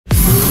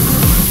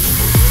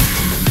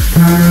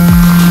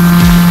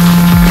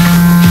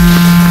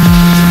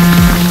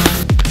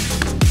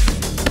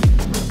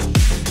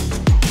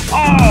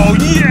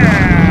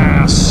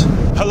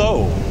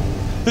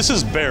This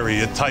is Barry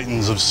at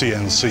Titans of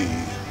CNC.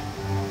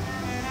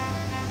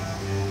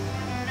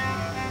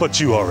 But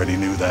you already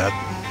knew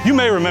that. You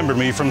may remember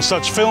me from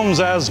such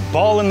films as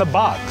Ball in the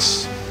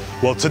Box.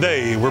 Well,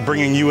 today we're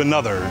bringing you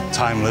another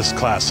timeless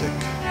classic.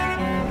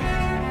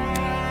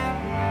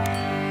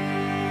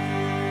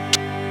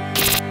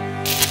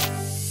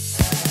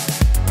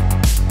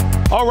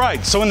 All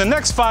right, so in the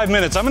next 5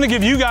 minutes, I'm gonna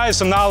give you guys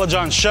some knowledge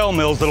on shell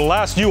mills that'll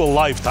last you a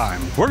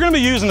lifetime. We're gonna be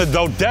using the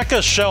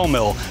Dodeka shell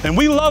mill, and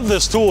we love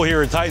this tool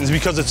here at Titans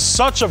because it's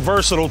such a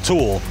versatile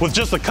tool. With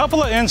just a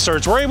couple of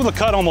inserts, we're able to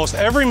cut almost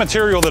every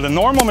material that a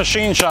normal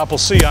machine shop will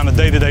see on a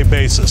day-to-day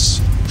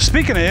basis.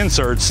 Speaking of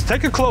inserts,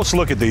 take a close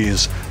look at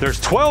these.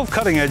 There's 12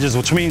 cutting edges,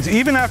 which means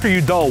even after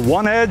you dull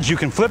one edge, you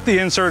can flip the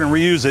insert and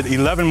reuse it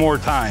 11 more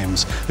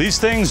times. These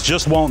things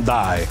just won't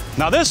die.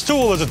 Now this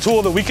tool is a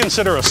tool that we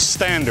consider a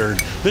standard.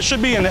 This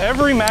should be in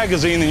every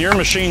magazine in your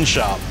machine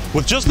shop.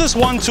 With just this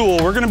one tool,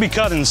 we're gonna be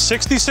cutting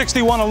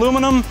 6061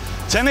 aluminum,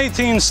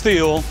 1018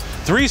 steel,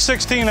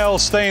 316L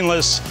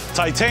stainless,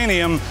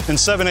 titanium, and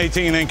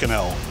 718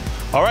 Inconel.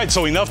 All right,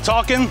 so enough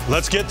talking,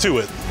 let's get to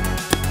it.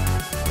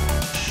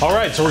 All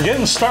right, so we're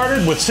getting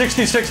started with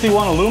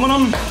 6061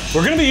 aluminum.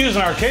 We're gonna be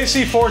using our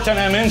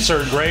KC410M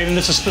insert grade, and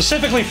this is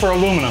specifically for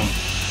aluminum.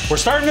 We're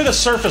starting at a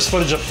surface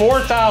footage of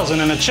 4,000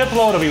 and a chip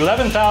load of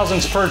 11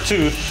 thousandths per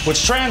tooth,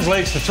 which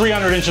translates to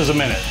 300 inches a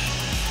minute.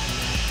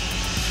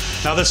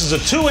 Now this is a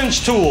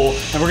 2-inch tool,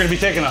 and we're gonna be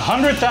taking a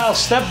 100th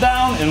step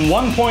down and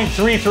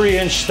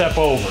 1.33-inch step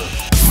over.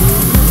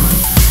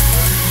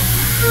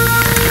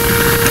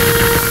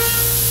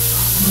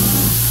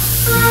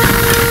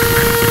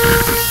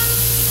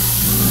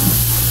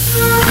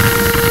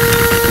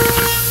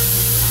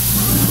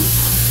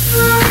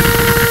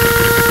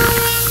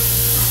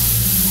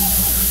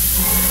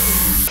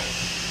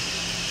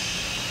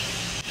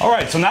 All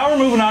right, so now we're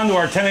moving on to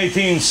our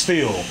 1018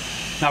 steel.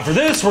 Now for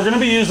this, we're gonna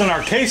be using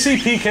our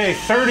KCPK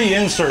 30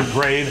 insert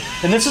grade,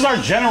 and this is our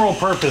general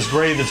purpose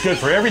grade that's good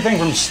for everything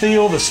from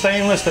steel to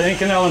stainless to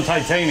Inconel and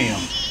titanium.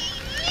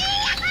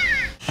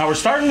 Now we're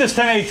starting this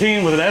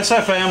 1018 with an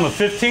SFM of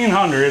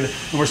 1500,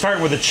 and we're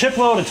starting with a chip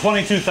load of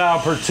 22 thou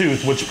per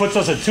tooth, which puts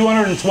us at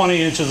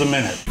 220 inches a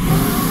minute.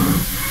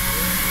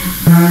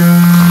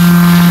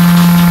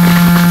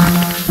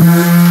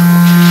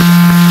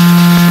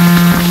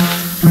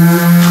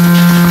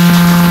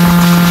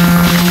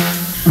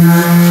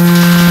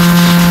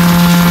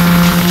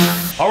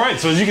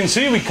 So as you can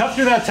see, we cut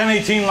through that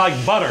 1018 like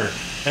butter.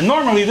 And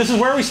normally this is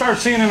where we start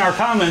seeing in our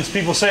comments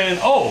people saying,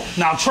 oh,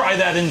 now try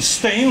that in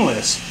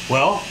stainless.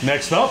 Well,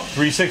 next up,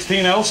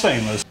 316L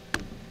stainless.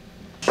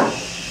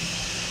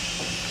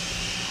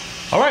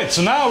 All right,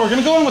 so now we're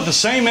gonna go in with the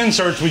same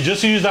inserts we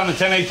just used on the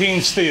 1018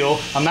 steel.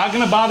 I'm not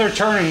gonna bother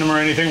turning them or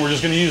anything. We're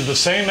just gonna use the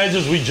same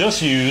edges we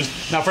just used.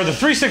 Now for the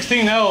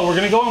 316L, we're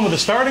gonna go in with a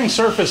starting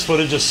surface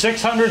footage of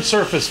 600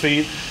 surface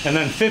feet and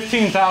then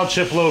 15 thou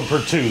chip load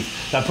per tooth.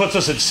 That puts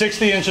us at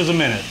 60 inches a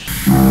minute.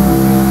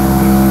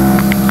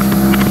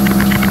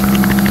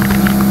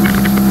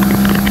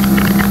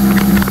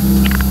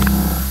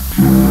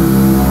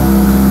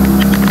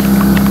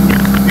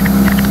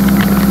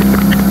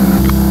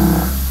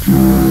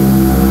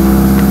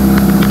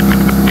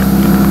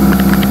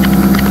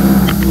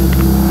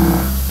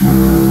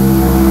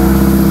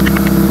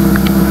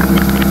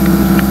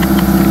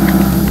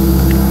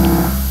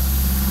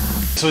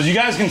 So as you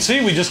guys can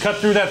see, we just cut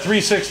through that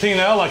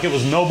 316L like it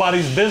was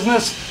nobody's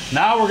business.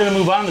 Now we're gonna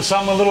move on to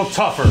something a little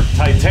tougher,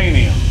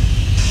 titanium.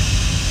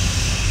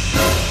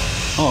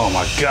 Oh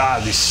my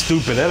God, these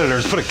stupid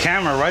editors put a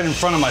camera right in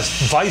front of my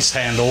vice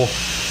handle.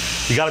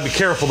 You gotta be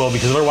careful though,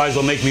 because otherwise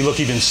they'll make me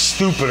look even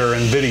stupider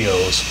in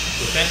videos.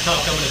 With that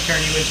talk, I'm gonna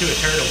turn you into a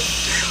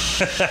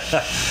turtle.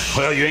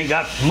 Well, you ain't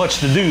got much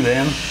to do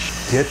then.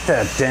 Get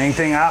that dang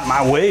thing out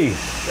my way.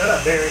 Shut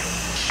up, Barry.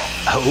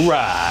 All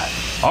right.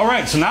 All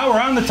right, so now we're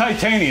on the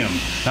titanium.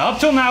 Now up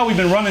till now we've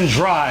been running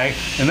dry,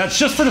 and that's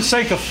just for the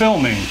sake of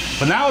filming.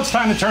 But now it's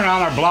time to turn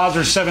on our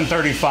Blaser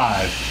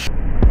 735.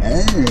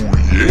 Oh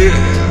yeah!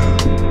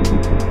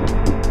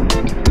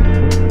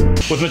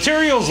 With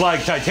materials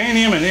like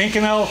titanium and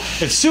Inconel,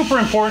 it's super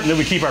important that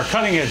we keep our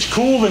cutting edge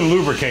cooled and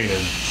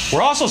lubricated.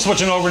 We're also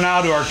switching over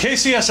now to our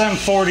KCSM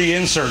 40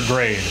 insert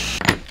grade.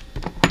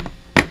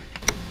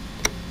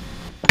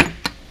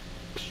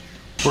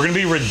 We're going to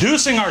be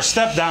reducing our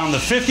step down to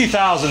 50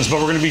 thousandths, but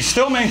we're going to be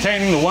still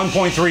maintaining the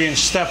 1.3-inch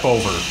step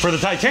over. For the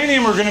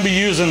titanium, we're going to be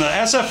using the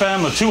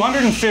SFM of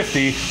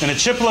 250 and a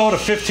chip load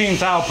of 15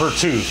 thou per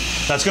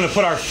tooth. That's going to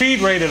put our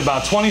feed rate at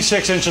about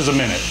 26 inches a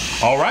minute.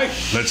 All right,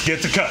 let's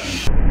get to cutting.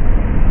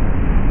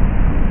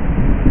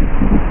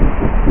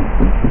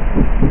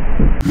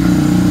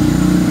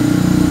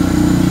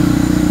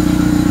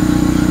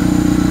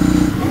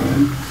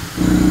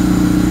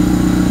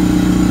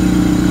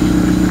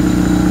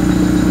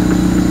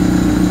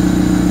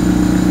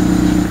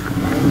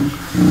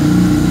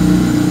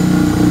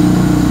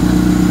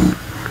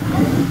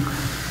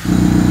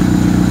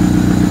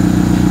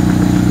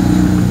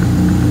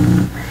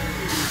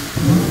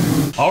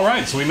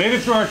 right, so we made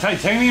it through our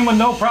titanium with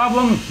no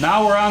problem.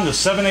 Now we're on to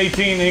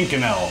 718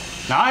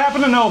 Inconel. Now I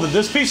happen to know that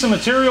this piece of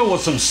material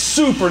was some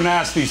super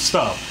nasty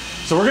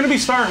stuff. So we're going to be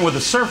starting with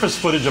a surface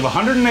footage of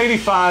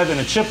 185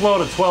 and a chip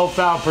load of 12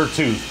 thou per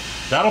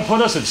tooth. That'll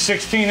put us at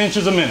 16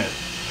 inches a minute.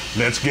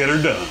 Let's get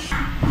her done.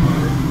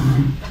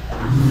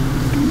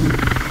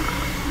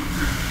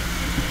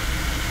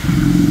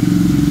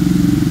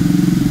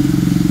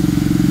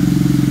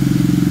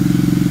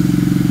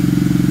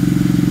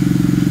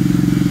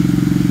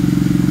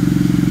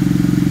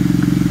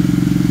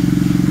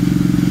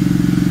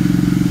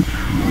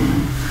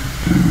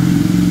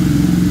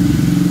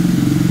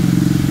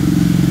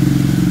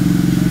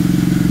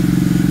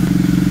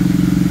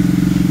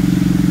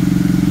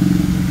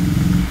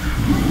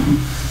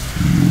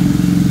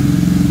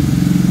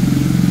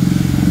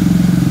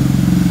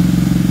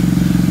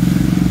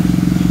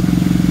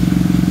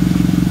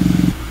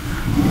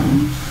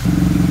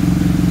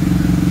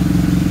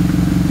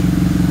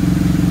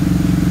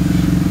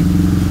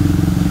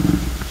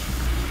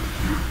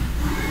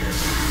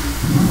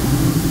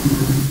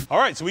 All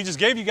right, so we just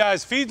gave you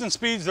guys feeds and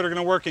speeds that are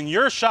gonna work in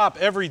your shop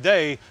every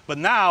day, but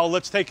now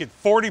let's take it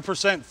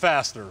 40%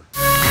 faster.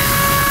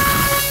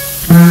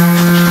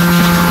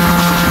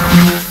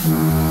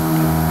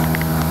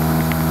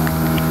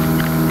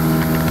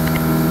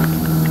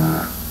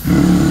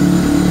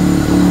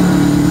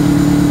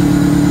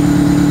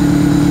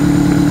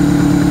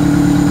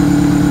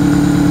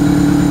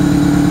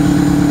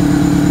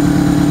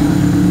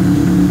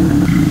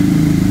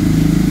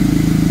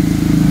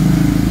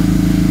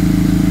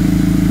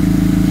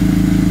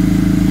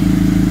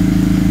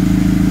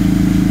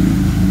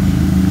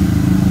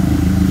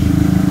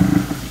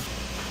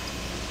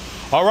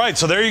 All right,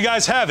 so there you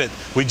guys have it.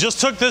 We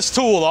just took this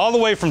tool all the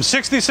way from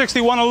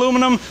 6061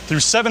 aluminum through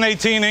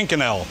 718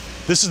 Inconel.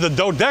 This is the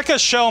Dodeka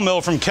shell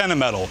mill from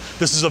Kennametal.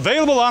 This is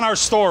available on our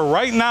store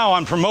right now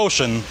on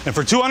promotion, and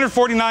for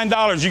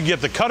 $249 you can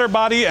get the cutter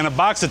body and a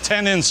box of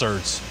 10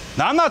 inserts.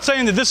 Now I'm not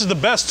saying that this is the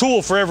best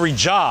tool for every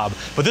job,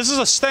 but this is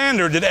a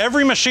standard that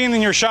every machine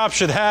in your shop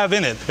should have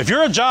in it. If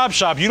you're a job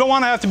shop, you don't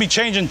want to have to be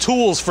changing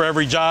tools for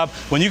every job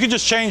when you can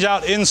just change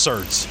out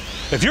inserts.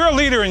 If you're a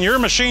leader in your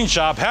machine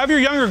shop, have your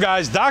younger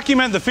guys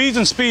document the feeds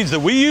and speeds that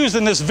we used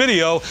in this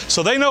video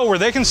so they know where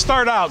they can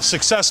start out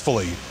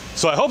successfully.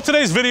 So I hope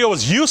today's video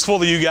was useful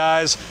to you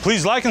guys.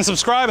 Please like and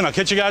subscribe, and I'll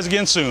catch you guys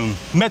again soon.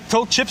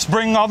 Metal chips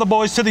bring all the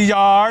boys to the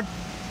yard,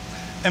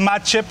 and my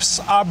chips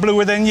are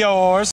bluer than yours.